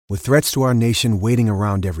With threats to our nation waiting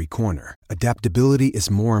around every corner, adaptability is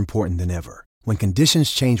more important than ever. When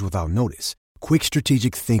conditions change without notice, quick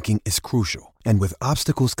strategic thinking is crucial. And with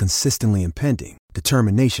obstacles consistently impending,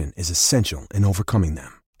 determination is essential in overcoming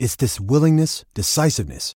them. It's this willingness,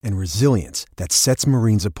 decisiveness, and resilience that sets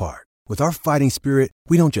Marines apart. With our fighting spirit,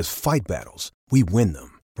 we don't just fight battles, we win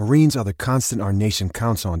them. Marines are the constant our nation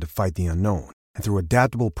counts on to fight the unknown. And through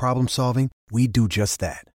adaptable problem solving, we do just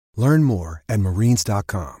that. Learn more at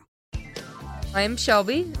marines.com. I'm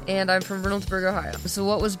Shelby, and I'm from Reynoldsburg, Ohio. So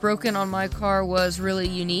what was broken on my car was really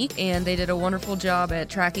unique, and they did a wonderful job at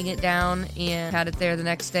tracking it down and had it there the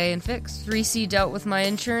next day and fixed. 3C dealt with my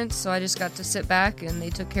insurance, so I just got to sit back, and they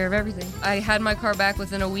took care of everything. I had my car back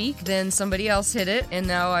within a week, then somebody else hit it, and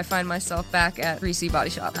now I find myself back at 3C Body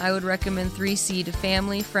Shop. I would recommend 3C to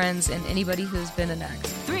family, friends, and anybody who has been in an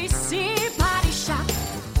accident. 3C Body Shop,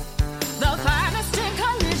 the finest in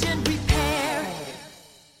collision repair.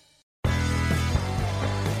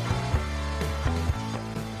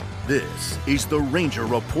 This is the Ranger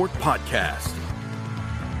Report Podcast.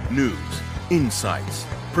 News, insights,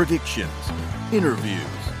 predictions, interviews,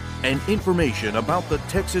 and information about the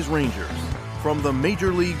Texas Rangers from the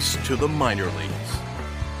major leagues to the minor leagues.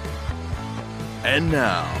 And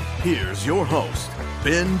now, here's your host,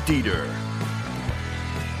 Ben Dieter.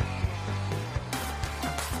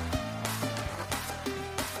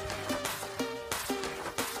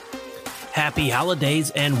 Happy holidays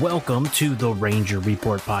and welcome to the Ranger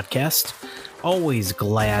Report Podcast. Always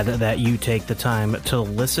glad that you take the time to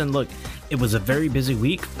listen. Look, it was a very busy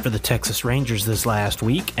week for the Texas Rangers this last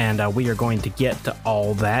week, and we are going to get to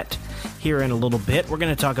all that here in a little bit. We're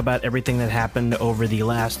going to talk about everything that happened over the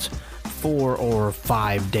last 4 or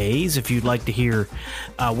 5 days. If you'd like to hear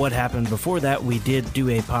what happened before that, we did do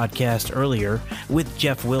a podcast earlier with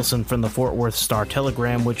Jeff Wilson from the Fort Worth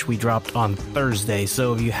Star-Telegram, which we dropped on Thursday.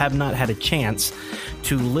 So if you have not had a chance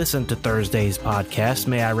to listen to Thursday's podcast,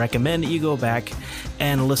 may I recommend that you go back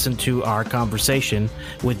and listen to our conversation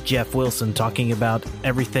with Jeff Wilson talking about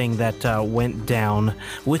everything that went down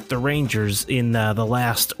with the Rangers in the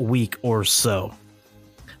last week or so.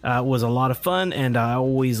 It was a lot of fun, and I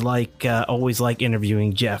always like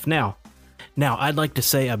interviewing Jeff. Now, I'd like to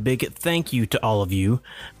say a big thank you to all of you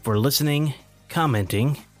for listening,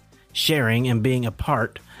 commenting, sharing, and being a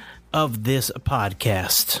part of this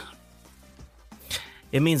podcast.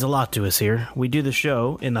 It means a lot to us here. We do the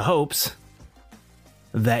show in the hopes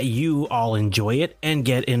that you all enjoy it and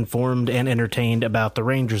get informed and entertained about the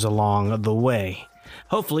Rangers along the way.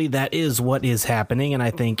 Hopefully that is what is happening, and I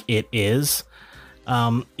think it is.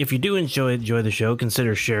 If you do enjoy the show,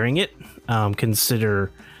 consider sharing it, consider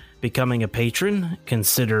becoming a patron,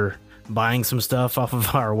 consider buying some stuff off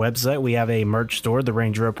of our website. We have a merch store,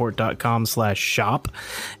 therangerreport.com/shop,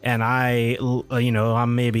 and I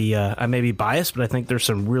may be biased, but I think there's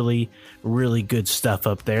some really, really good stuff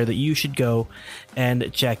up there that you should go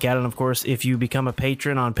and check out. And of course, if you become a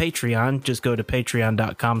patron on Patreon, just go to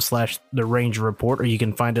patreon.com/therangerreport, or you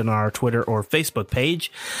can find it on our Twitter or Facebook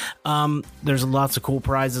page. There's lots of cool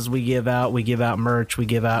prizes we give out. We give out merch. We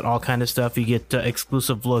give out all kind of stuff. You get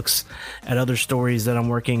exclusive looks at other stories that I'm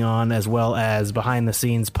working on, as well as behind the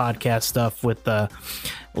scenes podcast stuff with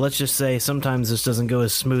let's just say sometimes this doesn't go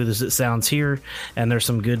as smooth as it sounds here, and there's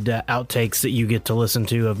some good outtakes that you get to listen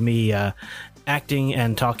to of me acting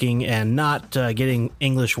and talking and not getting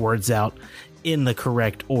English words out in the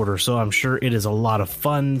correct order. So I'm sure it is a lot of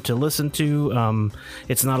fun to listen to.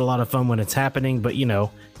 It's not a lot of fun when it's happening, but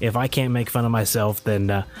if I can't make fun of myself,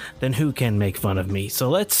 then who can make fun of me? So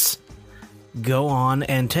let's go on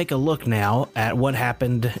and take a look now at what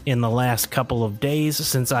happened in the last couple of days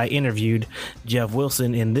since I interviewed Jeff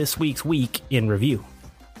Wilson in this week's Week in Review.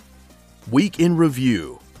 Week in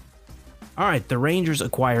Review. All right, the Rangers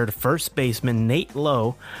acquired first baseman Nate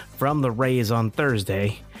Lowe from the Rays on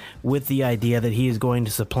Thursday with the idea that he is going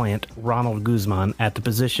to supplant Ronald Guzman at the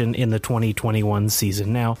position in the 2021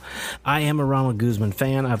 season. Now, I am a Ronald Guzman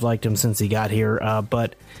fan. I've liked him since he got here,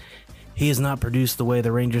 but he has not produced the way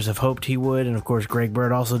the Rangers have hoped he would, and of course Greg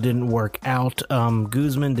Bird also didn't work out.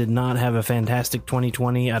 Guzman did not have a fantastic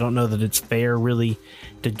 2020. I don't know that it's fair really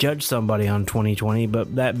to judge somebody on 2020,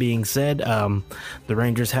 but that being said, the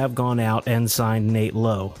Rangers have gone out and signed Nate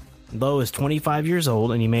Lowe. Lowe is 25 years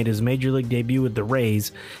old, and he made his major league debut with the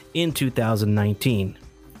Rays in 2019.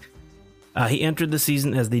 He entered the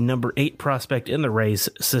season as the number 8 prospect in the Rays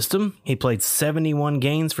system. He played 71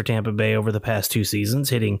 games for Tampa Bay over the past 2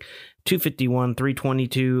 seasons, hitting .251,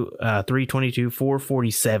 .322,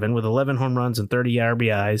 .447 with 11 home runs and 30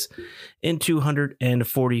 RBIs in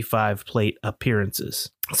 245 plate appearances.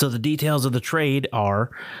 So the details of the trade are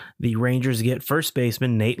the Rangers get first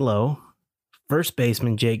baseman Nate Lowe, first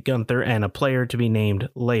baseman Jake Gunther, and a player to be named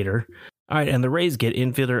later. All right, and the Rays get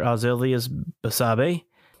infielder Azelius Basabe,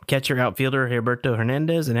 catcher outfielder Gilberto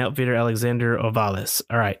Hernandez, and outfielder Alexander Ovales.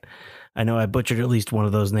 All right, I know I butchered at least one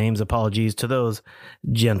of those names. Apologies to those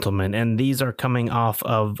gentlemen. And these are coming off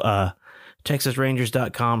of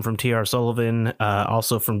TexasRangers.com from T.R. Sullivan,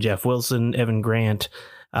 also from Jeff Wilson, Evan Grant,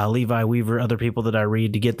 Levi Weaver, other people that I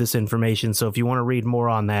read to get this information. So if you want to read more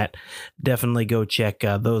on that, definitely go check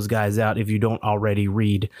those guys out if you don't already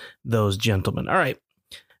read those gentlemen. All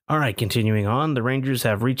right, continuing on, the Rangers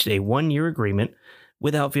have reached a 1-year agreement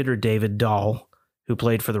with outfielder David Dahl, who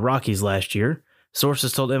played for the Rockies last year.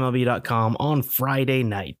 Sources told MLB.com on Friday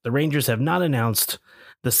night. The Rangers have not announced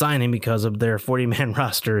the signing because of their 40-man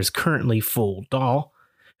roster is currently full. Dahl,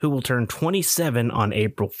 who will turn 27 on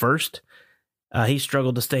April 1st, he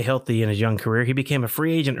struggled to stay healthy in his young career. He became a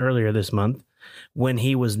free agent earlier this month when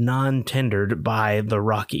he was non-tendered by the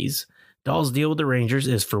Rockies. Dahl's deal with the Rangers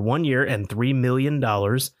is for 1 year and $3 million,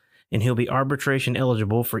 and he'll be arbitration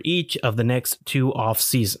eligible for each of the next 2 off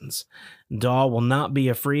seasons. Dahl will not be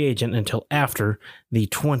a free agent until after the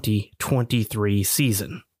 2023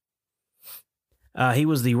 season. He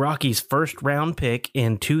was the Rockies' first-round pick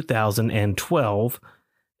in 2012,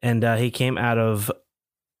 and he came out of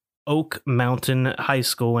Oak Mountain High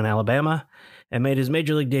School in Alabama and made his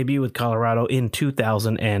major league debut with Colorado in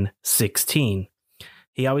 2016.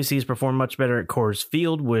 He obviously has performed much better at Coors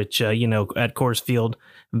Field, which, at Coors Field,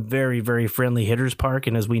 very, very friendly hitters park.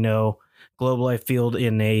 And as we know, Globe Life Field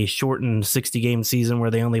in a shortened 60-game season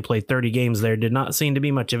where they only played 30 games there did not seem to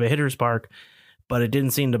be much of a hitter's park, but it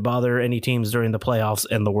didn't seem to bother any teams during the playoffs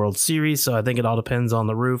and the World Series. So I think it all depends on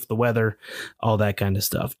the roof, the weather, all that kind of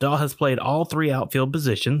stuff. Dahl has played all 3 outfield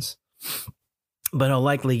positions, but he'll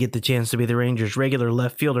likely get the chance to be the Rangers' regular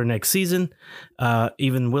left fielder next season.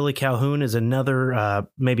 Even Willie Calhoun is another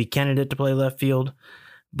maybe candidate to play left field,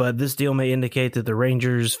 but this deal may indicate that the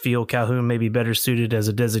Rangers feel Calhoun may be better suited as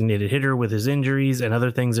a designated hitter with his injuries and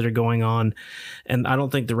other things that are going on. And I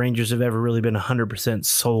don't think the Rangers have ever really been 100%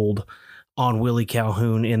 sold on Willie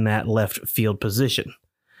Calhoun in that left field position.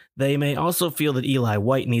 They may also feel that Eli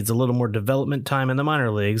White needs a little more development time in the minor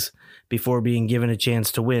leagues before being given a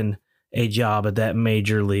chance to win a job at that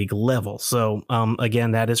major league level. So,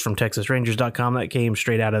 again, that is from TexasRangers.com. That came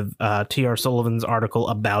straight out of T.R. Sullivan's article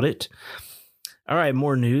about it. All right,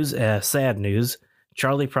 more news, sad news.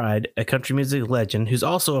 Charley Pride, a country music legend who's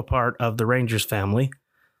also a part of the Rangers family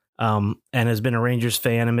and has been a Rangers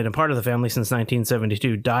fan and been a part of the family since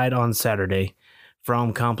 1972, died on Saturday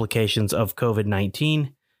from complications of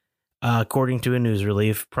COVID-19. According to a news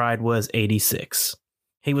release, Pride was 86.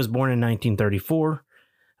 He was born in 1934.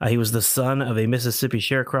 He was the son of a Mississippi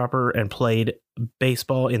sharecropper and played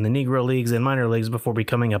baseball in the Negro Leagues and minor leagues before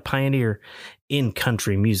becoming a pioneer in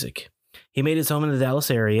country music. He made his home in the Dallas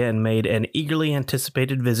area and made an eagerly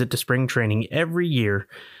anticipated visit to spring training every year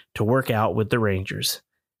to work out with the Rangers.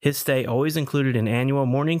 His stay always included an annual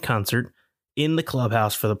morning concert in the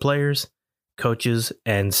clubhouse for the players, coaches,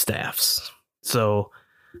 and staffs. So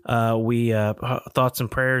we thoughts and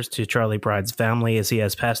prayers to Charley Pride's family as he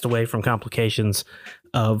has passed away from complications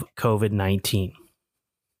of COVID-19.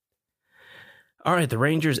 All right, the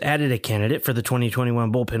Rangers added a candidate for the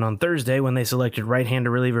 2021 bullpen on Thursday when they selected right-hander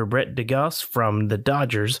reliever Brett DeGoss from the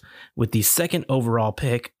Dodgers with the 2nd overall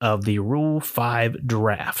pick of the Rule 5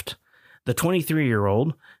 draft. The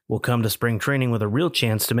 23-year-old will come to spring training with a real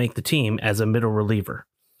chance to make the team as a middle reliever.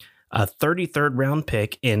 A 33rd round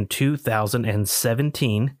pick in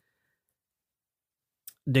 2017,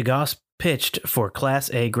 DeGoss pitched for Class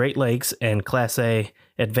A Great Lakes and Class A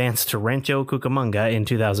advanced to Rancho Cucamonga in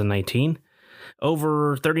 2019.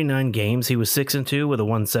 Over 39 games, he was 6-2 with a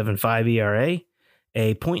 1.75 ERA,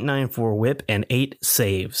 a .94 whip, and 8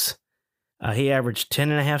 saves. He averaged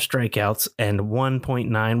 10.5 strikeouts and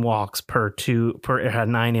 1.9 walks per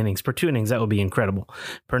 9 innings. Per 2 innings, that would be incredible.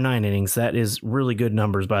 Per 9 innings, that is really good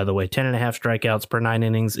numbers, by the way. 10.5 strikeouts per 9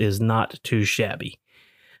 innings is not too shabby.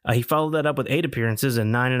 He followed that up with 8 appearances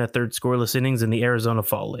and 9 1/3 scoreless innings in the Arizona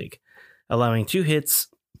Fall League, allowing 2 hits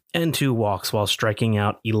and 2 walks while striking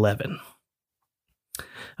out 11.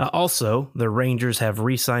 Also, the Rangers have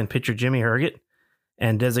re-signed pitcher Jimmy Herget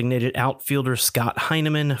and designated outfielder Scott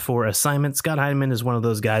Heineman for assignment. Scott Heineman is one of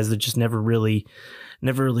those guys that just never really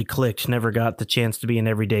never really clicked, never got the chance to be an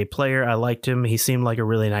everyday player. I liked him. He seemed like a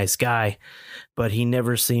really nice guy, but he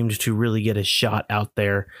never seemed to really get a shot out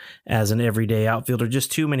there as an everyday outfielder.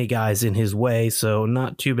 Just too many guys in his way, so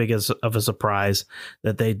not too big of a surprise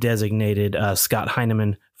that they designated Scott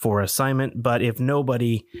Heineman for assignment. But if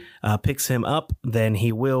nobody picks him up, then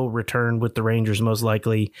he will return with the Rangers, most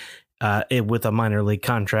likely with a minor league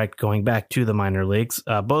contract going back to the minor leagues.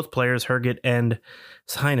 Both players, Herget and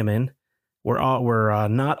Heineman, were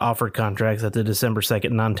not offered contracts at the December 2nd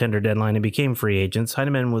non-tender deadline and became free agents.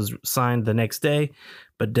 Heineman was signed the next day,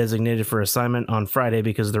 but designated for assignment on Friday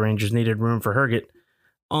because the Rangers needed room for Herget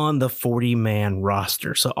on the 40-man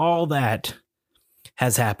roster. So all that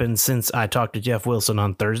has happened since I talked to Jeff Wilson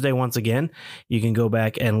on Thursday. Once again, you can go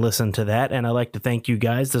back and listen to that. And I'd like to thank you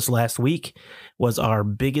guys. This last week was our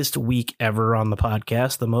biggest week ever on the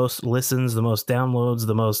podcast. The most listens, the most downloads,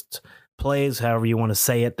 the most plays, however you want to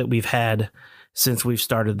say it, that we've had since we've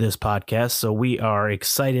started this podcast. So we are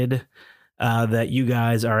excited that you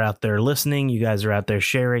guys are out there listening, you guys are out there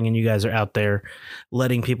sharing, and you guys are out there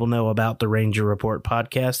letting people know about the Ranger Report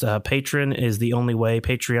podcast. Patreon is the only way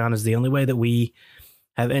that we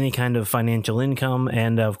have any kind of financial income.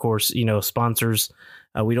 And of course, sponsors,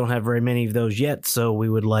 we don't have very many of those yet. So we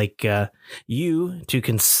would like you to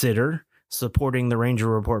consider supporting the Ranger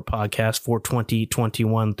Report podcast for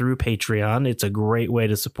 2021 through Patreon. It's a great way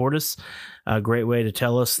to support us, a great way to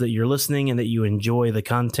tell us that you're listening and that you enjoy the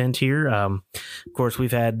content here. Of course,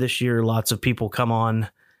 we've had this year lots of people come on,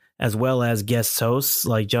 as well as guest hosts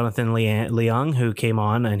like Jonathan Leung, who came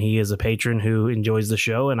on, and he is a patron who enjoys the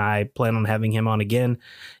show, and I plan on having him on again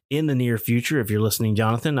in the near future. If you're listening,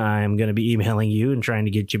 Jonathan, I'm going to be emailing you and trying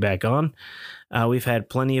to get you back on. We've had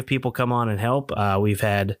plenty of people come on and help. We've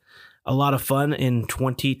had a lot of fun in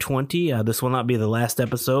 2020. This will not be the last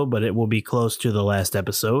episode, but it will be close to the last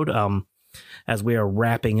episode as we are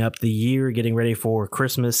wrapping up the year, getting ready for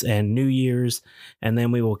Christmas and New Year's, and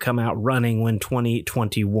then we will come out running when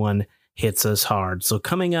 2021 hits us hard. So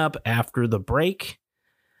coming up after the break,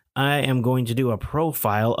 I am going to do a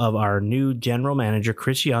profile of our new general manager,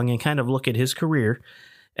 Chris Young, and kind of look at his career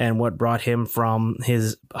and what brought him from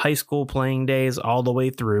his high school playing days all the way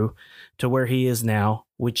through to where he is now,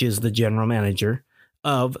 which is the general manager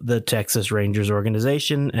of the Texas Rangers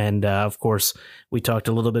organization. And of course, we talked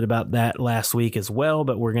a little bit about that last week as well,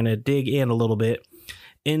 but we're going to dig in a little bit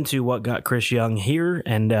into what got Chris Young here,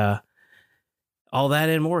 and all that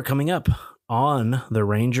and more coming up on the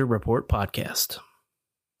Ranger Report podcast.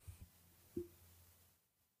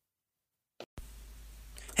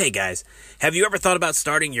 Hey guys, have you ever thought about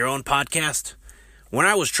starting your own podcast? When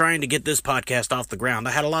I was trying to get this podcast off the ground,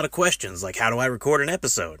 I had a lot of questions, like how do I record an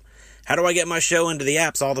episode? How do I get my show into the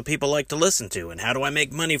apps all the people like to listen to? And how do I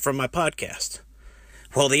make money from my podcast?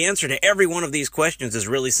 Well, the answer to every one of these questions is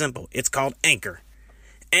really simple. It's called Anchor.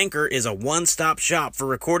 Anchor is a one-stop shop for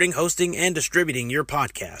recording, hosting, and distributing your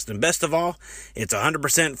podcast. And best of all, it's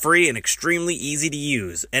 100% free and extremely easy to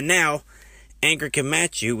use. And now, Anchor can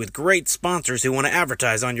match you with great sponsors who want to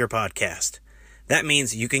advertise on your podcast. That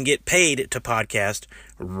means you can get paid to podcast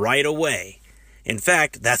right away. In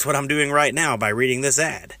fact, that's what I'm doing right now by reading this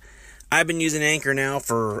ad. I've been using Anchor now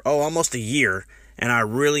for, almost a year, and I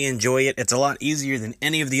really enjoy it. It's a lot easier than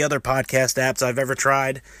any of the other podcast apps I've ever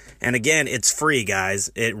tried. And again, it's free,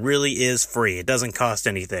 guys. It really is free. It doesn't cost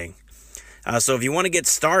anything. So if you want to get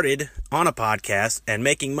started on a podcast and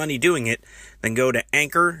making money doing it, then go to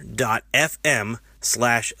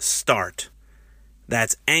anchor.fm/start.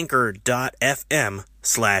 That's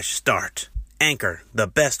anchor.fm/start. Anchor, the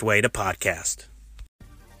best way to podcast.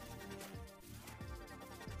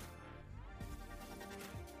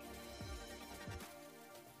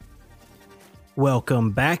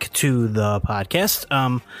 Welcome back to the podcast.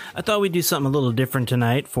 I thought we'd do something a little different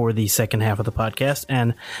tonight for the second half of the podcast.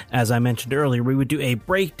 And as I mentioned earlier, we would do a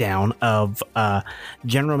breakdown of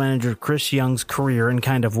General Manager Chris Young's career and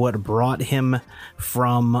kind of what brought him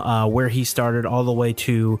from where he started all the way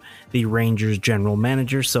to the Rangers General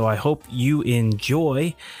Manager. So I hope you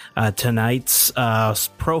enjoy tonight's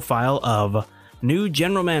profile of new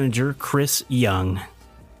General Manager Chris Young.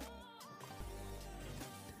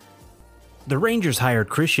 The Rangers hired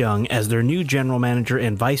Chris Young as their new general manager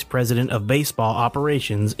and vice president of baseball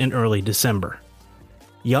operations in early December.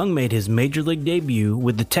 Young made his major league debut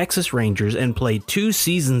with the Texas Rangers and played 2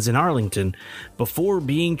 seasons in Arlington before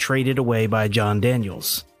being traded away by John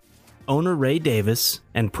Daniels. Owner Ray Davis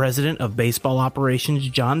and president of baseball operations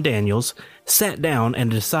John Daniels sat down and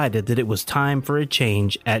decided that it was time for a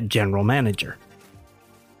change at general manager.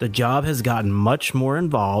 The job has gotten much more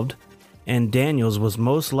involved, and Daniels was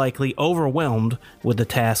most likely overwhelmed with the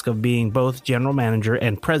task of being both general manager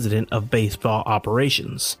and president of baseball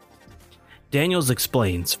operations. Daniels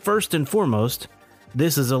explains, first and foremost,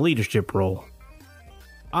 this is a leadership role.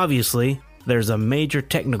 Obviously, there's a major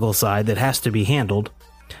technical side that has to be handled,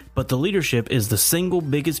 but the leadership is the single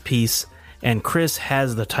biggest piece, and Chris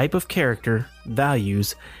has the type of character,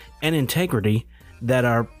 values, and integrity that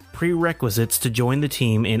are prerequisites to join the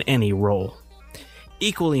team in any role.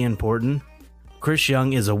 Equally important, Chris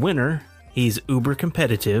Young is a winner, he's uber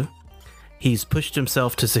competitive, he's pushed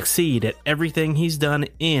himself to succeed at everything he's done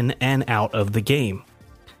in and out of the game.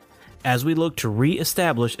 As we look to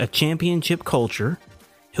re-establish a championship culture,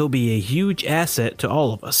 he'll be a huge asset to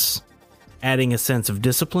all of us, adding a sense of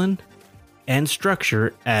discipline and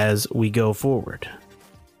structure as we go forward.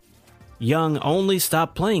 Young only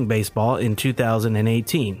stopped playing baseball in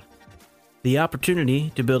 2018. The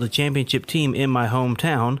opportunity to build a championship team in my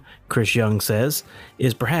hometown, Chris Young says,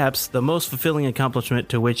 is perhaps the most fulfilling accomplishment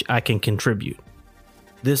to which I can contribute.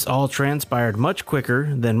 This all transpired much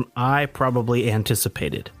quicker than I probably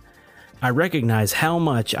anticipated. I recognize how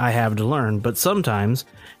much I have to learn, but sometimes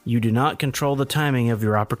you do not control the timing of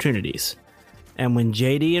your opportunities. And when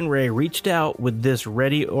JD and Ray reached out with this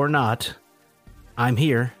ready or not, I'm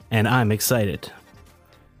here and I'm excited.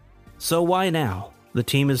 So why now? The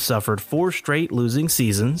team has suffered 4 straight losing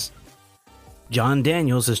seasons. John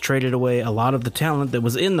Daniels has traded away a lot of the talent that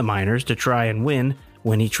was in the minors to try and win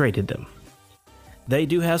when he traded them. They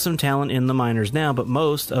do have some talent in the minors now, but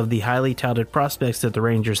most of the highly touted prospects that the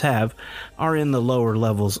Rangers have are in the lower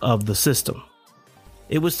levels of the system.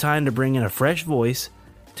 It was time to bring in a fresh voice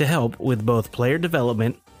to help with both player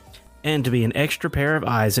development and to be an extra pair of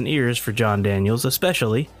eyes and ears for John Daniels,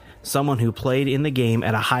 especially someone who played in the game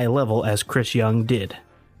at a high level as Chris Young did.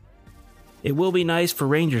 It will be nice for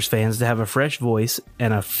Rangers fans to have a fresh voice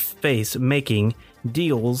and a face making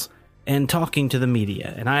deals and talking to the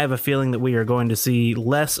media, and I have a feeling that we are going to see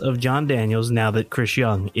less of John Daniels now that Chris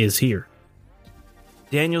Young is here.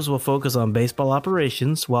 Daniels will focus on baseball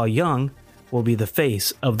operations, while Young will be the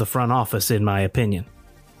face of the front office, in my opinion.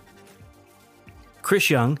 Chris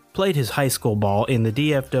Young played his high school ball in the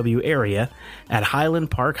DFW area at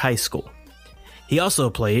Highland Park High School. He also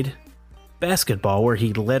played basketball, where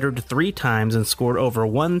he lettered 3 times and scored over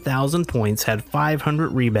 1,000 points, had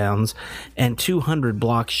 500 rebounds, and 200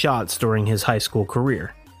 blocked shots during his high school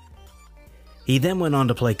career. He then went on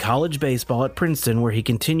to play college baseball at Princeton, where he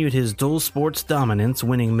continued his dual sports dominance,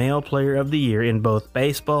 winning Male Player of the Year in both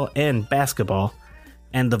baseball and basketball,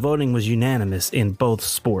 and the voting was unanimous in both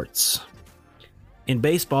sports. In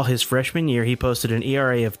baseball, his freshman year, he posted an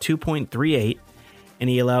ERA of 2.38, and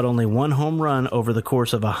he allowed only 1 home run over the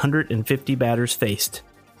course of 150 batters faced,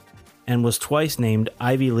 and was twice named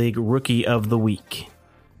Ivy League Rookie of the Week.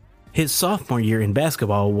 His sophomore year in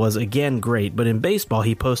basketball was again great, but in baseball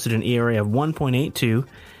he posted an ERA of 1.82,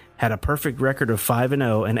 had a perfect record of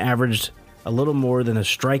 5-0, and averaged a little more than a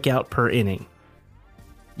strikeout per inning.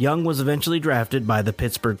 Young was eventually drafted by the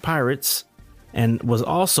Pittsburgh Pirates, and was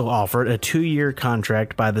also offered a 2-year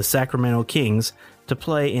contract by the Sacramento Kings to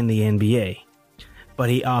play in the NBA, but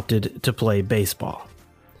he opted to play baseball.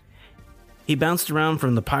 He bounced around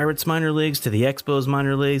from the Pirates minor leagues to the Expos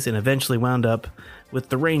minor leagues and eventually wound up with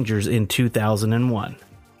the Rangers in 2001.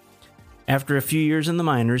 After a few years in the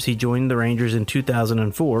minors, he joined the Rangers in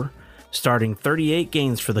 2004, starting 38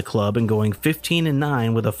 games for the club and going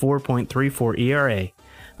 15-9 with a 4.34 ERA.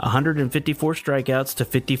 154 strikeouts to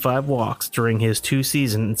 55 walks during his 2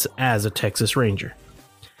 seasons as a Texas Ranger.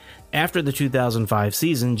 After the 2005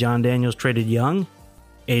 season, John Daniels traded Young,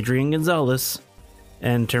 Adrian Gonzalez,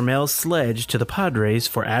 and Termel Sledge to the Padres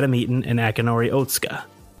for Adam Eaton and Akinori Otsuka.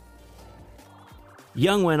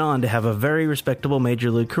 Young went on to have a very respectable major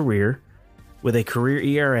league career, with a career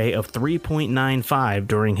ERA of 3.95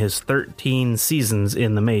 during his 13 seasons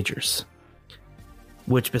in the majors,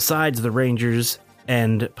 which besides the Rangers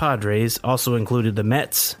and Padres also included the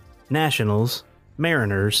Mets, Nationals,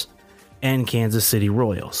 Mariners, and Kansas City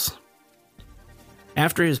Royals.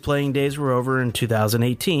 After his playing days were over in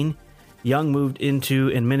 2018, Young moved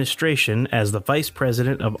into administration as the Vice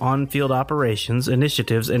President of On-Field Operations,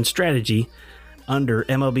 Initiatives, and Strategy under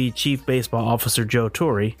MLB Chief Baseball Officer Joe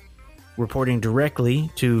Torre, reporting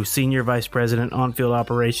directly to Senior Vice President On-Field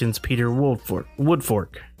Operations Peter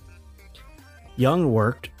Woodfork. Young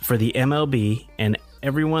worked for the MLB, and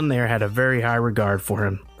everyone there had a very high regard for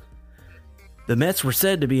him. The Mets were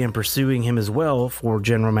said to be pursuing him as well for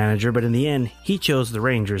general manager, but in the end, he chose the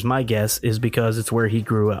Rangers. My guess is because it's where he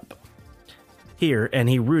grew up. Here, and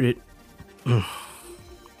he rooted...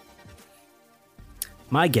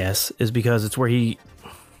 My guess is because it's where he...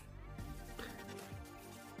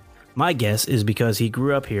 My guess is because he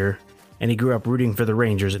grew up here and he grew up rooting for the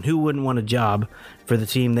Rangers, and who wouldn't want a job for the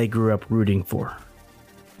team they grew up rooting for?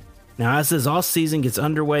 Now, as this offseason gets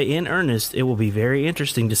underway in earnest, it will be very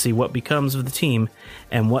interesting to see what becomes of the team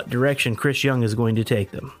and what direction Chris Young is going to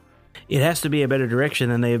take them. It has to be a better direction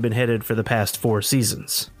than they have been headed for the past 4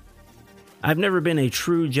 seasons. I've never been a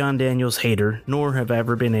true Jon Daniels hater, nor have I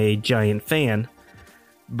ever been a giant fan,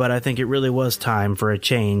 but I think it really was time for a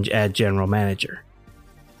change at general manager.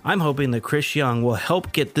 I'm hoping that Chris Young will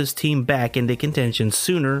help get this team back into contention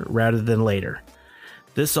sooner rather than later.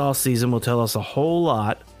 This offseason will tell us a whole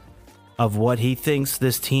lot of what he thinks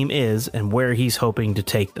this team is and where he's hoping to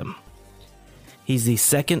take them. He's the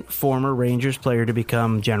second former Rangers player to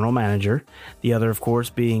become general manager, the other, of course,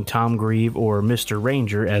 being Tom Grieve, or Mr.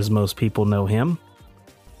 Ranger, as most people know him.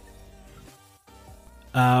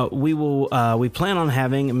 We plan on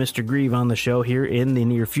having Mr. Grieve on the show here in the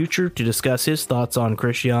near future to discuss his thoughts on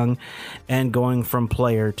Chris Young and going from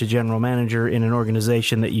player to general manager in an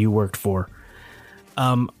organization that you worked for.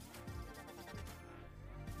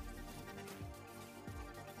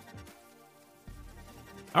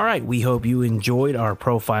 All right, we hope you enjoyed our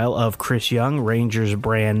profile of Chris Young, Rangers'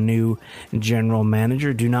 brand new general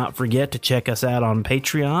manager. Do not forget to check us out on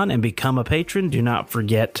Patreon and become a patron. Do not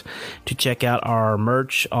forget to check out our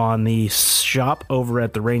merch on the shop over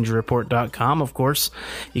at therangerreport.com. Of course,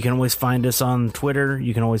 you can always find us on Twitter.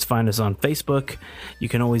 You can always find us on Facebook. You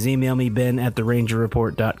can always email me, Ben, at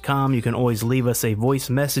therangerreport.com. You can always leave us a voice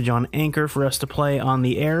message on Anchor for us to play on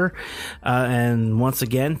the air. And once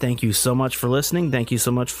again, thank you so much for listening. Thank you so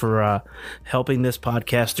much for helping this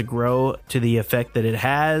podcast to grow to the effect that it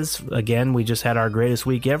has. Again, we just had our greatest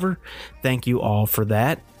week ever. Thank you all for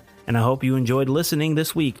that. And I hope you enjoyed listening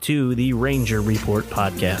this week to the Ranger Report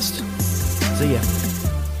podcast. See ya.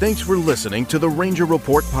 Thanks for listening to the Ranger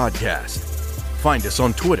Report podcast. Find us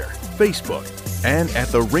on Twitter, Facebook, and at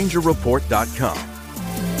therangerreport.com.